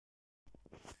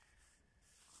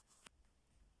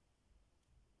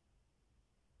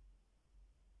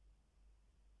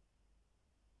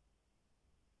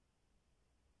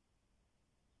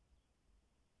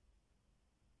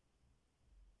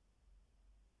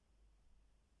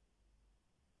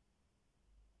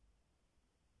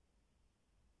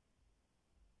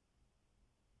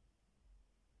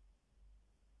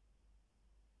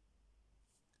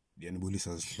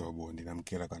Ndiyanibulisa zihlobo,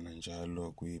 ndinamkela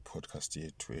kananjalo kwi-podcast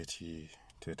yethu ethi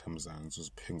Thetha Mzansi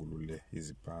uziphengulule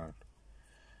izibhalo.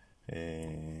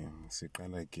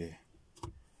 Siqala ke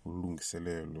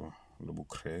ulungiselelo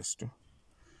lobuKrestu,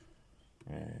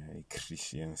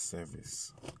 i-Christian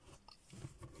service,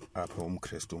 apha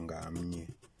umKrestu ngamnye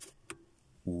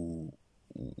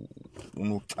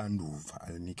unoxanduva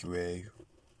alinikiweyo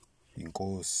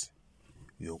yiNkosi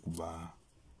yokuba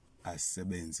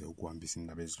asebenze ukuhambisa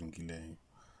iindaba ezilungileyo.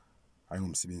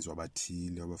 Ayingomsebenzi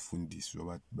wabathile, wabafundisi,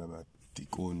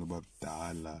 wabadikoni,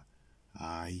 wabadala.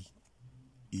 Hayi,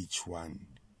 each one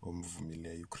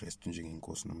omvumileyo uKrestu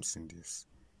njengeNkosi noMsindisi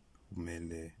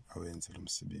kumele awenze lo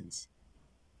msebenzi.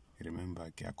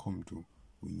 Remember ke akho mntu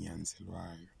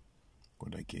unyanzelwayo,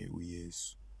 kodwa ke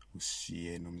uYesu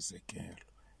usishiye nomzekelo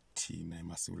thina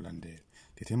emasiwulandele.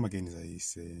 Ndithemba ke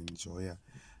nizayisenjoya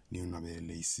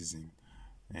niyonwabele isizini.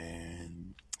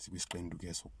 Sikwisiqendu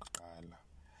ke sokuqala.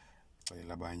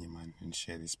 Xelela abanye man and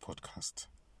share this podcast.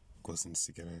 Nkosi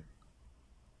nisikelele.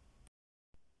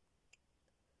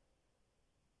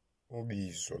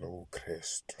 Ubizo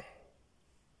lobuKrestu.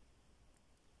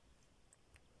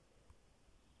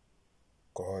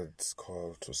 God's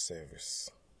call to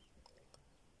service.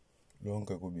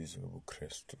 Lonke kubizo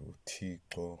lobuKrestu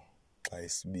uThixo xa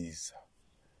esibiza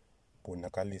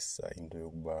bonakalisa into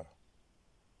yokuba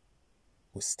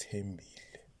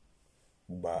usithembile,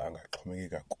 ukuba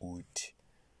angaxhomekeka kuthi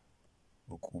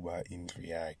ukuba indlu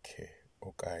yakhe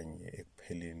okanye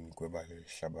ekupheleni kwebala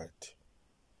lehlabathi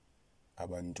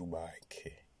abantu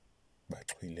bakhe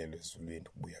baxhwilelwe ezulwini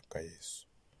ukubuya kukaYesu.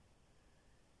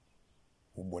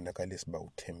 Ubonakalisa uba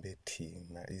uthembe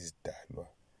thina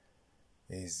izidalwa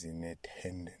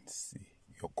ezine-tendency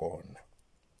yokona.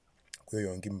 Kuyo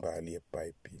yonke imbali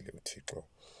yeBhayibhile uThixo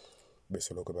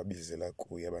besoloko babizela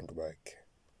kuye abantu bakhe.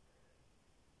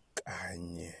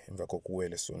 Kanye emva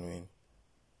kokuwela esonweni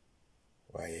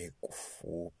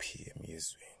wayekufuphi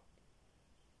emyezweni,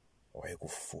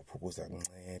 wayekufuphi ukuze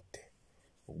akuncede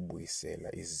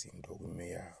ukubuyisela izinto kwimo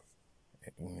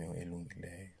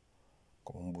elungileyo.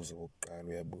 Ngoba umbuzo wokuqala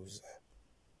uyabuza,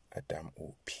 Adam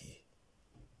uphi?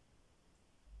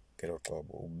 Ngelo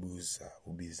xobo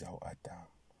ubiza uAdam,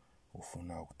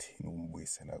 ufuna ukuthini?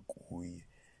 Ukumbuyisela kuye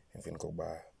emveni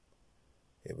kokuba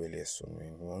ewele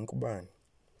esonweni. Wonke ubani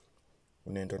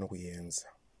unento anokuyenza,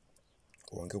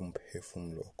 wonke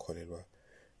umphefumlo okholelwa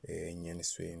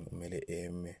enyanisweni umele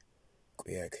eme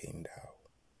kweyakhe indawo.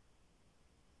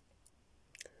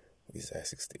 Isaiah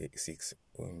 66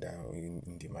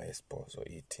 indima yesibhozo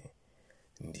ithi,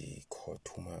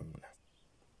 ndikhothuma mna.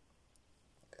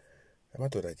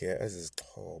 Amadoda ke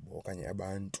azizixhobo okanye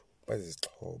abantu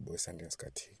bazizixhobo esandleni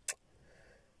sikaThixo.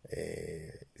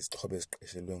 Izixhobo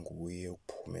eziqeshelwe nguye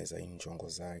ukuphumeza iinjongo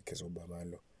zakhe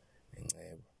zobabalo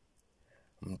nenceba.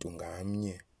 Mntu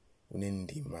ngamnye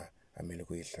unendima amele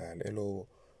kuyidlala. Elowo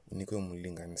unikwe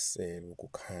umlinganiselo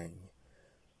wokukhanya,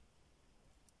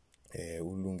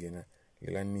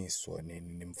 ulungelelaniswa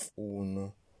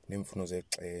neemfuno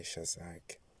zexesha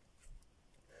zakhe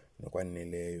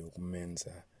nokwaneleyo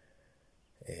ukumenza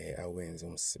awenze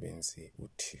umsebenzi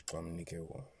uThixo amnike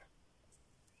wona.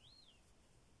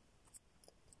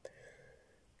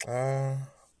 Xa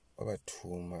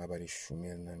wabathuma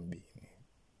abali-12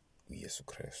 uYesu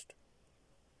Krestu,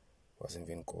 waze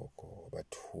emveni koko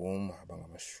wabathuma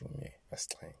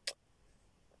abangama-70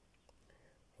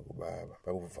 ukuba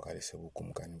babuvakalise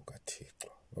ubukumkani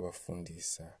bukaThixo,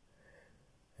 babafundisa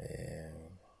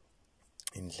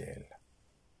indlela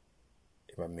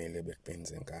ebamele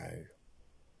benze ngayo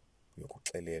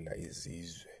yokuxelela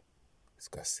izizwe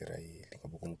zikaSirayeli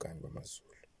ngobukumkani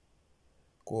bamazulu.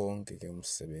 Konke ke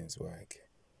umsebenzi wakhe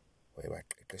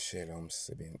wayebaqeqeshela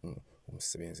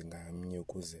umsebenzi ngamnye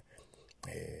ukuze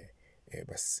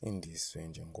basindiswe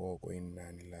njengoko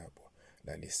inani labo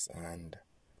lalisanda,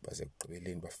 baze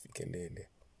ekugqibeleni bafikelele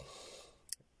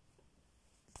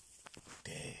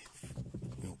de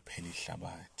uyokuphela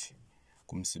ihlabathi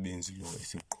kumsebenzi lo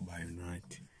esiqhubayo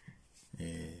nathi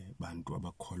bantu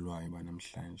abakholwayo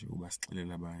banamhlanje, uba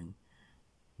sixelela abanye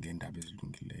ngeendaba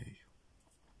ezilungileyo.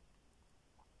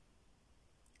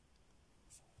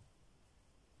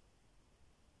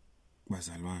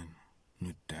 Bazalwana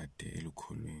nodade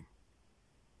elukholweni,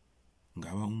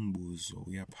 ngaba umbuzo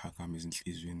uyaphakama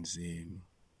ezintliziyweni zenu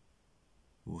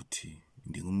uthi,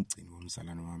 ndingumgcini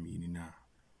womzalwane wam yini na?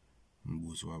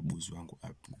 Umbuzo wabuzwa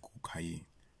nguKhayini.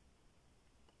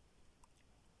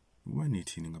 Uba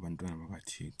nithini ngabantwana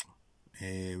bakaThixo?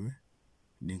 Ewe,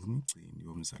 ndingumgcini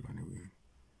womzalwane wenu.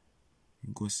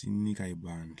 iNkosi inika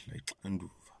ibandla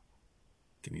ixanduva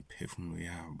ngemiphefumlo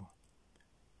yabo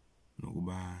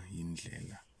nokuba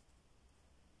yindlela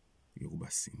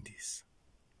yokubasindisa.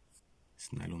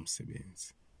 Sinalo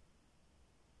msebenzi.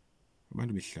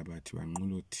 Abantu behlabathi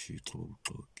banqula uThixo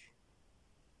bobuxoki.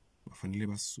 Bafanele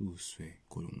basuswe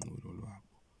kolu nqulo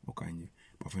lwabo, okanye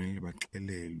bafanele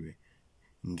baxelelwe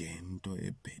ngento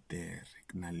ebhetere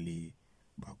kunale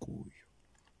bakuyo.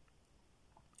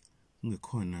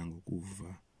 Kungekhona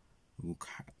ngokuva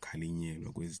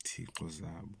ukukhalinyelwa kwezithixo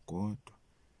zabo, kodwa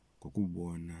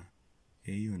ngokubona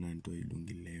eyona nto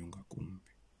ilungileyo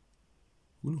ngakumbi.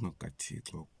 Ukulunga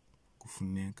kukaThixo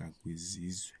kufuneka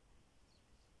kwizizwe,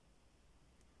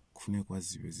 kufuneka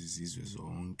kwaziwe zizizwe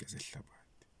zonke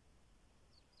zehlabathi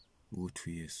ukuthi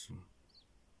uYesu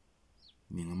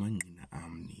ningamangqina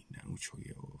am nina, utsho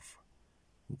Yehova,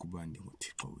 ukuba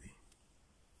ndinguThixo wenu.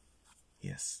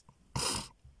 Yes,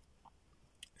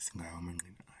 singawo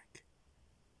amangqina akhe.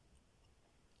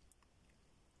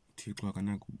 uThixo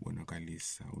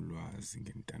akanakubonakalisa ulwazi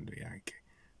ngentando yakhe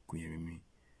kunye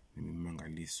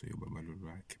nemimangaliso yobabalo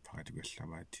lwakhe phakathi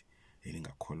kwehlabathi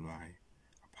elingakholwayo,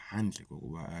 ngaphandle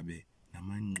kokuba abe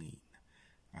namangqina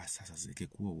asasazeke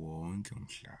kuwo wonke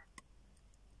umhlaba.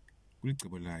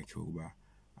 Kulicebo lakhe ukuba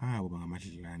abo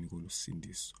bangamadlelane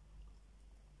kolusindiso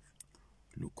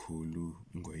lukhulu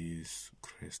ngoYesu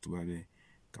Kristu babe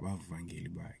ngabavangeli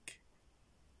bakhe,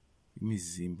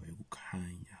 imizimba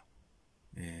yokukhanya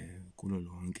kulo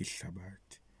lonke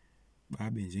ihlabathi,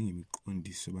 babe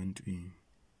njengemiqondiso ebantwini,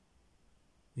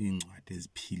 iincwadi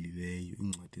eziphilileyo,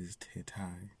 iincwadi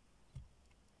ezithethayo,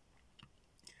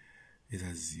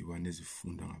 ezaziwa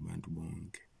nezifundwa ngabantu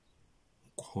bonke.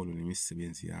 Ukholo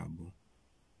nemisebenzi yabo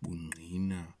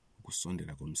bungqina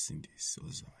ukusondela komsindisi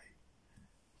ozayo,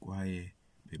 kwaye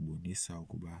bebonisa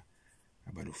ukuba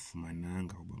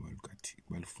abalufumananga ubaba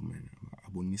lukaThixo,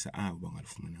 abonisa abo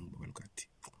bangalufumananga ubaba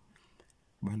lukaThixo.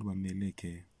 Abantu bamele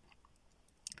ke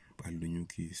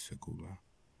balunyukiswe kuba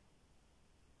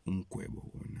umgwebo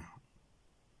wona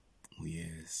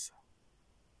uyeza.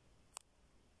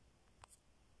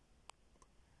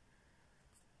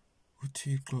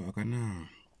 uThixo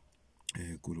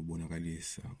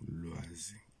kulubonakalisa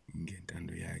ulwazi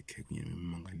ngentando yakhe kunye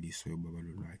nemimangaliso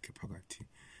yobabalo lwakhe phakathi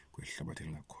kwehlabathi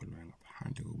elingakholwayo,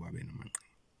 ngaphandle kokuba abe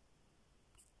namangqina.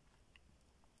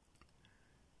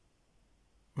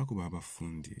 Bakuba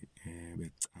abafundi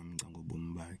becamca ngobomi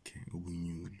bakhe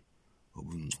obunyulu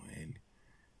obungcwele,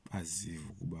 baziva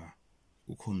ukuba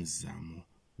kukho mzamo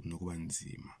unokuba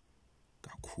nzima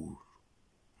kakhulu,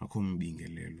 akho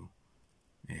mbingelelo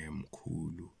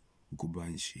mkhulu ukuba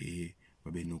nje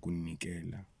babe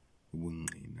nokunikela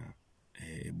ubungqina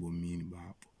ebomini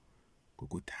babo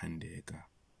ngokuthandeka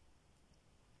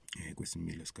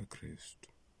kwesimilo sikaKristu.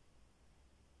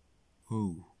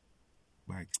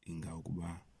 Bacinga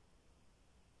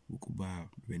ukuba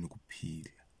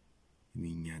benokuphila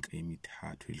iminyaka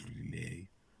emithathu edlulileyo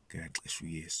ngelaa xesha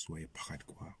uYesu wayephakathi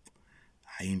kwabo,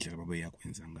 hayi indlela babeya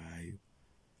kwenza ngayo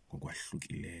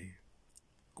ngokwahlukileyo.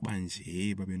 Kuba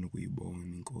nje babe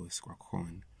nokuyibona inkosi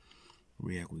kwakhona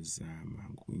uya kuzama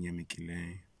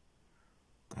ngokunyamekileyo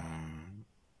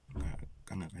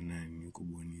kangakanani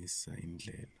ukubonisa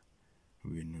indlela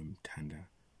abenomthanda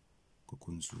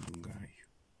ngokunzulu ngayo.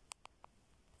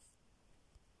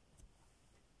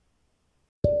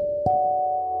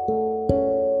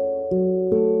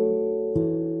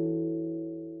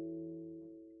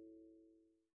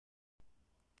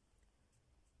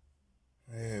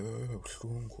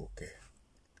 Buhlungu ke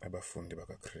abafundi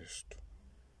bakaKristu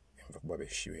emva kuba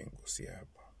beshiywe inkosi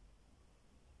yabo,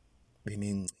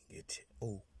 benengcinga ethi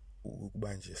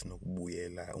ukuba nje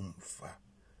sinokubuyela umva,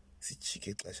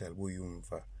 sijike ixesha libuye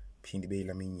umva, phinde ibe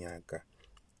yilaa minyaka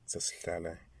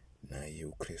sasihlala naye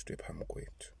uKristu ephambi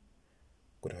kwethu,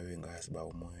 kodwa bengazi uba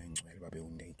uMoya Oyingcwele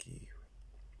babewunekiwe.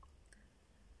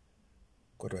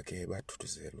 Kodwa ke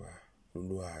bathuthuzelwa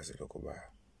lulwazi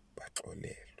lokuba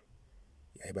baxolelwe,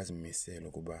 yaye bazimisele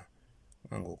ukuba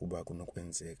ngangokuba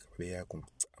kunokwenzeka babeya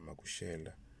kumcama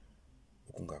kushela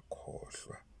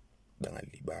ukungakhohlwa,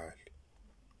 bangalibali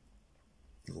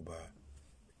ukuba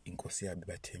inkosi yabo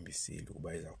ibathembisile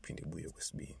ukuba izawuphinda ibuye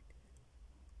kwesibini.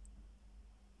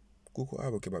 Kukho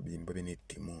abo ke babini babe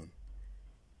needemoni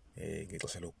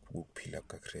ngexesha lokuphila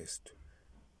kukaKristu,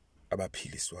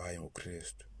 abaphiliswayo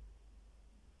nguKristu.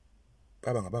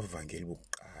 Baba ngabavangeli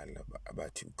bokuqala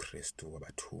abathi uKristu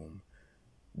wabathuma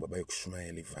uba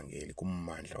bayokushumayela ivangeli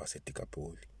kummandla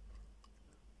waseDikapoli.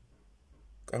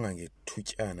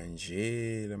 Kangangethutyana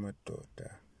nje la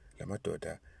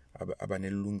madoda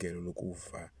abanelungelo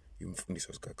lokuva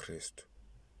imfundiso zikaKristu.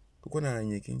 Kukho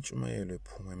nanye ke intshumayelo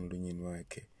ephuma emlonyeni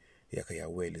wakhe yakhe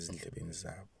yawela ezindlebeni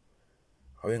zabo.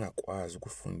 Awengakwazi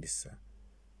ukufundisa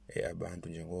abantu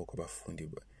njengoko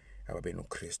abafundi ababe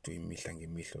noKristu imihla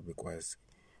ngemihla bekwazi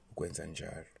ukwenza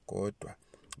njalo, kodwa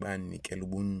banikela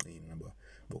ubungqina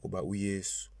bokuba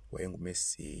uYesu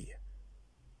wayengumesiya.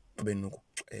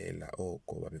 Babenokuxela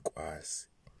oko babekwazi,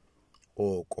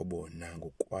 oko bona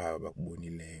ngokwabo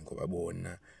bakubonileyo, ngoba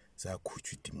bona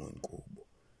zakhutshwa idimoni kubo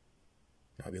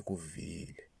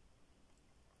nabekuvile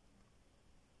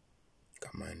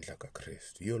ngamandla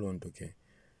kaKristu. Yiyo loo nto ke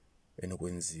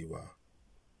enokwenziwa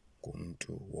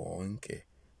ngumntu wonke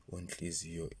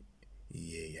ontliziyo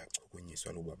iye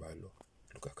yachukunyiswa lubabalo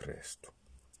lukaKristu.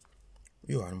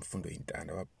 uYohane Mfundo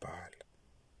Yintanda wabhala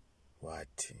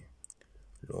wathi,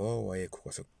 lo wayekho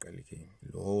kwasekuqalekeni,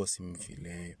 lowo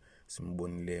simvileyo,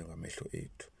 simbonileyo ngamehlo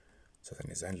ethu, saza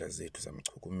nezandla zethu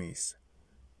zamchukumisa,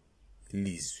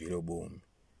 ilizwi lobomi.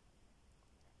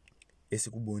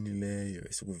 Esikubonileyo,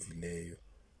 esikuvileyo,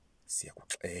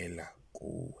 siyakuxela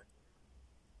kuwe.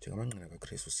 Njengamangqina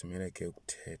kaKristu simele ke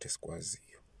ukuthetha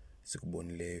esikwaziyo,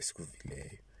 esikubonileyo,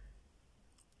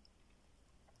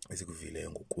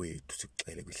 esikuvileyo ngokwethu,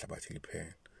 sikuxele kwihlabathi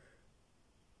eliphela.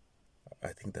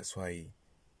 I think that's why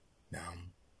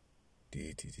nam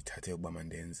ndithathe ukuba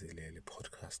mandenze le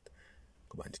podcast,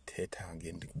 ngoba ndithetha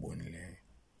ngendikubonileyo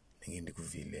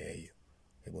nengendikuvileyo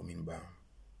ebomini bam.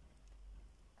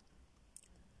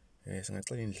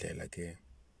 Singaxela indlela ke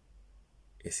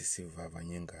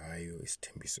esisivavanye ngayo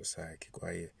isithembiso sakhe,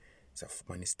 kwaye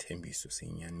safumana isithembiso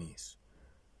senyaniso.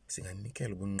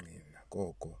 Singanikela ubungqina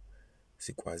koko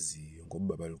sikwaziyo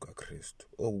ngobubaba lukaKristu,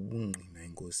 obu bungqina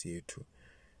iNkosi yethu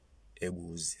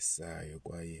ebuzisayo,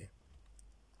 kwaye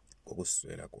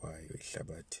ngokuswela kwayo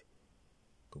ihlabathi,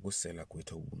 ngokusela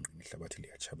kwethu ubungqina ihlabathi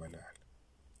liyatshabalala.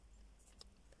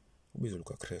 Ubizo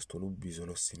lukaKristu lubizo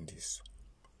losindiso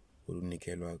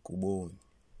olunikelwa kuboni,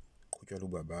 qhutywa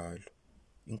lubabalo.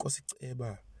 iNkosi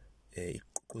iceba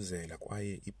iququzela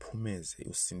kwaye iphumeze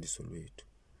usindiso lwethu.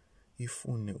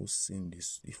 Ifuna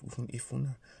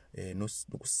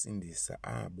nokusindisa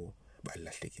abo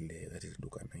balahlekileyo, that is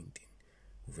Luka 19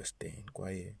 verse 10.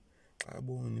 Kwaye xa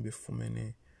boni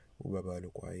befumene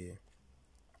ubabalo kwaye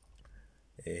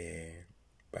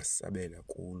basabela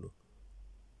kulo,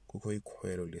 kukho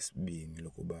ikhwelo lesibini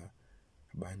lokuba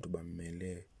abantu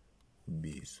bamele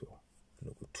ubizo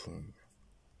lokuthunywa.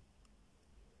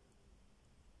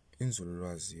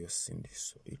 Inzululwazi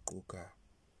yosindiso iquka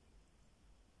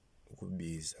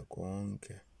ukubiza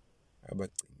konke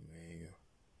abagciniweyo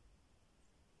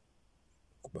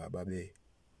kuba babe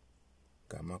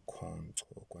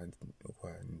ngamakhonkco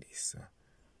okwandisa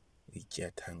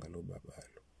ityathanga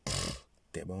lobabalo,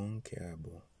 de bonke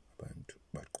abo abantu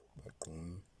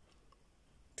bagqunywe.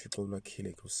 Thixo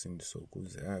ulwakhile ke usindiso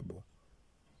ukuze abo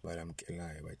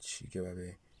balamkelayo bajike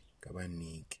babe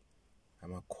ngabaniki,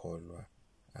 amakholwa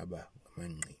aba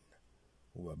ngamangqina,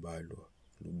 ubabalo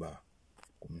luba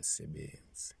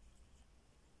ngumsebenzi.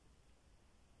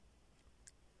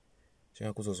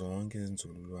 Njengakuzo zonke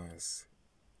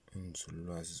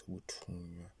iinzululwazi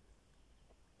zokuthunywa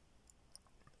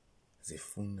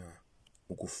zifuna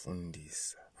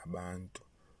ukufundisa abantu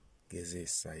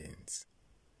ngezesayensi.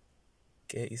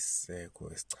 Ke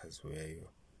isiseko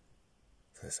esichaziweyo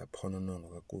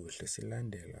sasaphononongwa kakuhle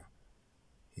silandela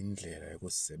indlela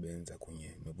yokusebenza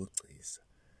kunye nobugcisa.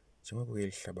 Njengoko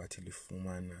eli hlabathi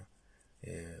lifumana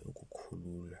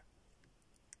ukukhulula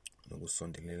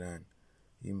nokusondelelana,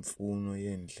 imfuno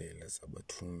yeendlela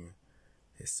zabathunywa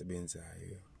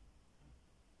esebenzayo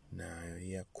nayo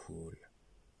iyakhula.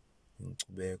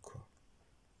 Inkcubeko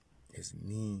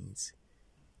ezininzi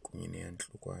kunye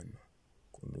neyantlukwano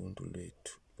kuluntu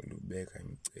lwethu lubeka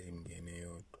imicelimngeni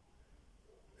eyodwa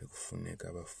ekufuneka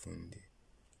abafundi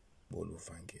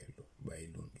boluvangelo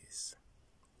bayilungisa.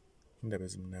 Iindaba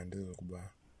ezimnandi zezokuba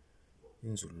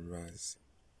inzululwazi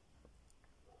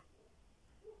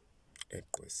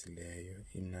egqwesileyo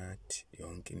inathi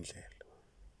yonke indlela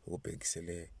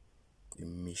ukubhekisele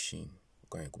kwi-mission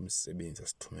okanye kumsebenzi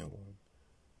asithume wona.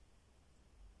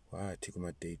 Wathi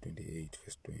kuMateyu 28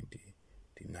 verse 20,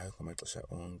 ndinayo ngamaxesha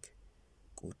onke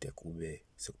kude kube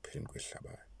sekupheleni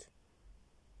kwehlabathi.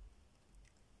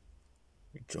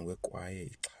 Ijongwe kwaye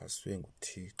ixhaswe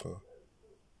nguThixo.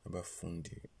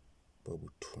 Abafundi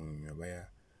bobuthunywa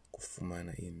baya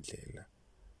kufumana iindlela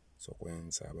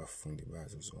zokwenza abafundi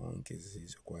bazo zonke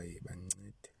izizwe kwaye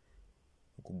bancede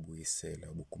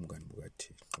ukubuyisela ubukumkani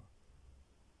bukaThixo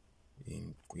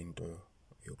kwinto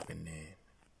yokwenene.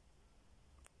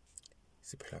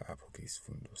 Siphela apho ke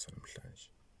isifundo sanamhlanje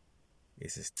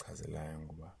esisichazelayo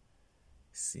ngoba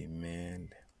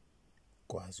simele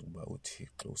kwazi ukuba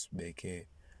uThixo usibeke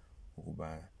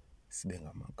ukuba sibe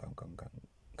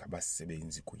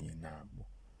ngabasebenzi kunye nabo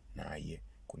naye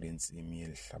kule ntsimi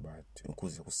yelihlabathi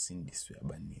ukuze kusindiswe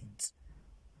abaninzi.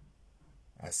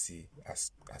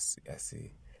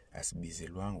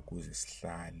 Asibizelwanga ukuze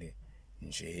sihlale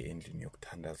nje endlini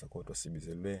yokuthandaza, kodwa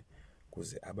sibizelwe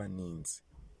kuze abaninzi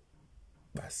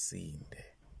basinde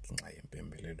ngenxa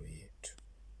yempembelelo yethu.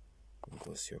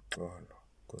 Inkosi yoxolo,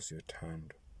 Nkosi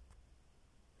yothando,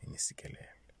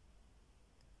 inisikelele.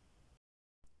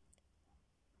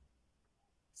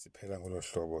 Siphela ngolo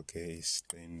hlobo ke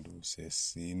isiqendu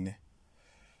sesine.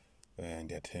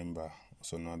 Ndiyathemba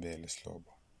usonwabele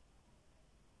isihlobo.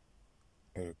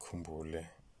 Ukhumbule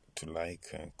to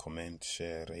like, comment,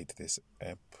 share, rate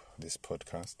this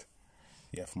podcast.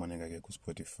 Iyafumaneka ke ku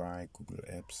Spotify, Google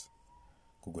Apps,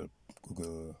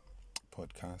 Google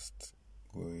Podcast,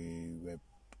 kwi-web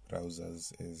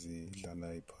browsers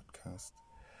ezidlala i-podcast.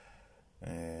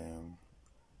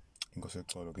 Inkosi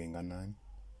yoxolo ke inganani.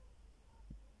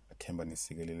 Athemba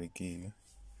nisikelelekile.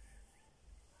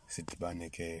 Sidibane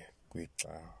ke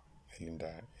kwixa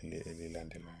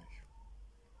elilandelayo.